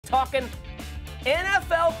talking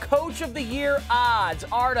NFL Coach of the Year odds.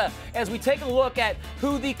 Arda, as we take a look at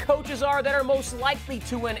who the coaches are that are most likely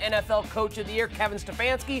to win NFL Coach of the Year, Kevin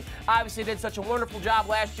Stefanski obviously did such a wonderful job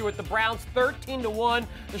last year with the Browns, 13-1,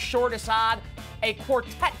 the shortest odd. A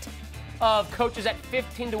quartet of coaches at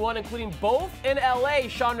 15-1, including both in LA,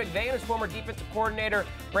 Sean McVay and his former defensive coordinator,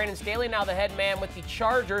 Brandon Staley, now the head man with the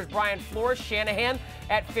Chargers, Brian Flores, Shanahan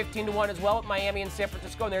at 15-1 as well at Miami and San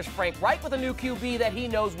Francisco. And there's Frank Reich with a new QB that he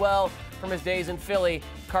knows well from his days in Philly,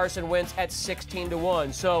 Carson Wentz at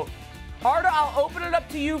 16-1. So, Arda, I'll open it up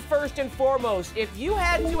to you first and foremost. If you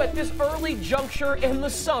had to, at this early juncture in the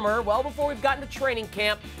summer, well before we've gotten to training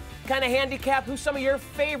camp, kind of handicap who some of your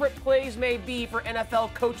favorite plays may be for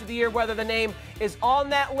NFL Coach of the Year, whether the name is on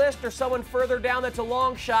that list or someone further down that's a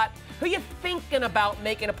long shot, who you thinking about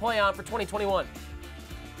making a play on for 2021?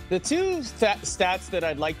 The two stats that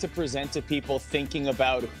I'd like to present to people thinking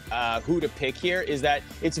about who to pick here is that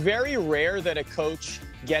it's very rare that a coach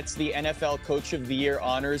gets the NFL Coach of the Year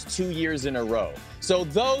honors 2 years in a row. So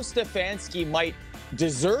though Stefanski might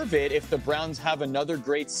deserve it if the Browns have another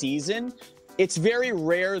great season, it's very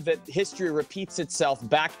rare that history repeats itself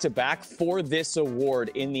back-to-back for this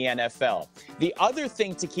award in the NFL. The other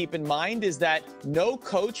thing to keep in mind is that no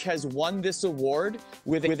coach has won this award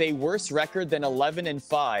with a worse record than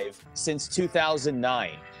 11-5 since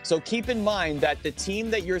 2009. So keep in mind that the team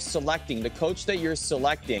that you're selecting, the coach that you're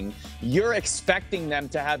selecting, you're expecting them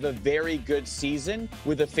to have a very good season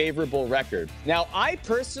with a favorable record. Now, I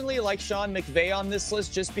personally like Sean McVay on this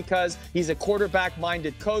list just because he's a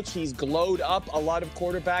quarterback-minded coach. He's glowed up a lot of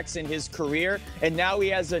quarterbacks in his career, and now he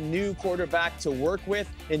has a new quarterback to work with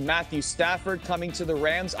in Matthew Stafford coming to the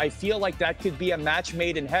Rams. I feel like that could be a match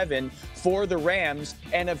made in heaven for the Rams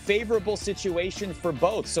and a favorable situation for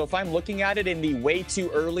both. So if I'm looking at it in the way too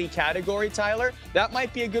early category, Tyler, that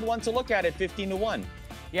might be a good one to look at 15-1.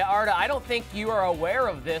 Yeah, Arda, I don't think you are aware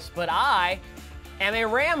of this, but I am a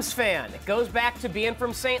Rams fan. It goes back to being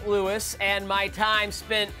from St. Louis and my time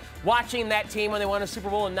spent watching that team when they won a Super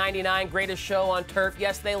Bowl in '99, greatest show on turf.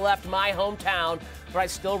 Yes, they left my hometown, but I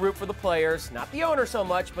still root for the players. Not the owner so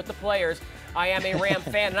much, but the players. I am a Ram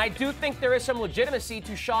fan, and I do think there is some legitimacy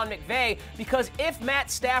to Sean McVay because if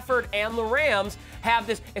Matt Stafford and the Rams have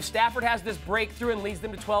this, if Stafford has this breakthrough and leads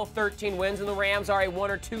them to 12-13 wins and the Rams are a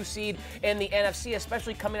 1 or 2 seed in the NFC,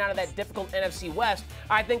 especially coming out of that difficult NFC West,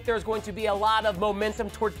 I think there's going to be a lot of momentum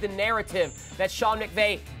towards the narrative that Sean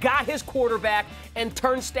McVay got his quarterback and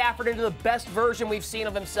turned Stafford into the best version we've seen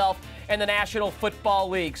of himself in the National Football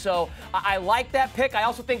League. So I like that pick. I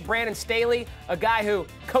also think Brandon Staley, a guy who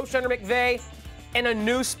coached under McVay, in a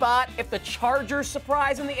new spot. If the Chargers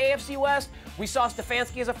surprise in the AFC West, we saw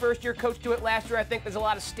Stefanski as a first-year coach do it last year. I think there's a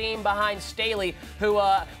lot of steam behind Staley, who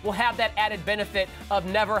will have that added benefit of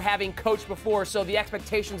never having coached before, so the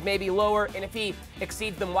expectations may be lower, and if he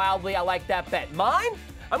exceeds them wildly, I like that bet. Mine?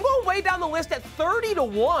 I'm going way down the list at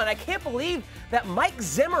 30-1. I can't believe that Mike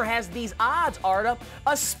Zimmer has these odds, Arda,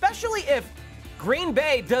 especially if Green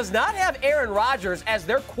Bay does not have Aaron Rodgers as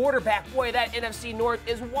their quarterback. Boy, that NFC North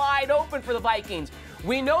is wide open for the Vikings.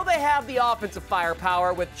 We know they have the offensive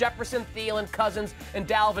firepower with Jefferson, Thielen, Cousins, and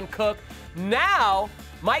Dalvin Cook. Now,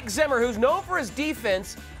 Mike Zimmer, who's known for his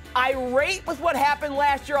defense, irate with what happened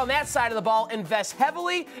last year on that side of the ball, invest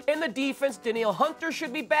heavily in the defense. Danielle Hunter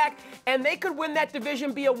should be back, and they could win that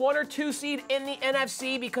division, be a 1 or 2 seed in the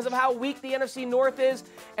NFC because of how weak the NFC North is.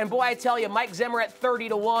 And boy, I tell you, Mike Zimmer at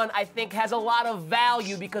 30-1, I think has a lot of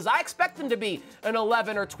value because I expect them to be an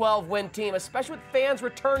 11 or 12 win team, especially with fans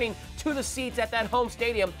returning to the seats at that home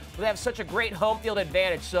stadium where they have such a great home field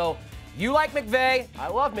advantage. So you like McVay. I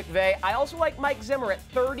love McVay. I also like Mike Zimmer at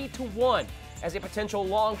 30-1. As a potential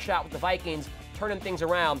long shot with the Vikings turning things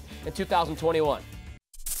around in 2021.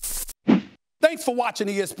 Thanks for watching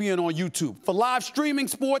ESPN on YouTube. For live streaming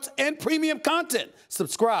sports and premium content,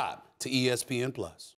 subscribe to ESPN+.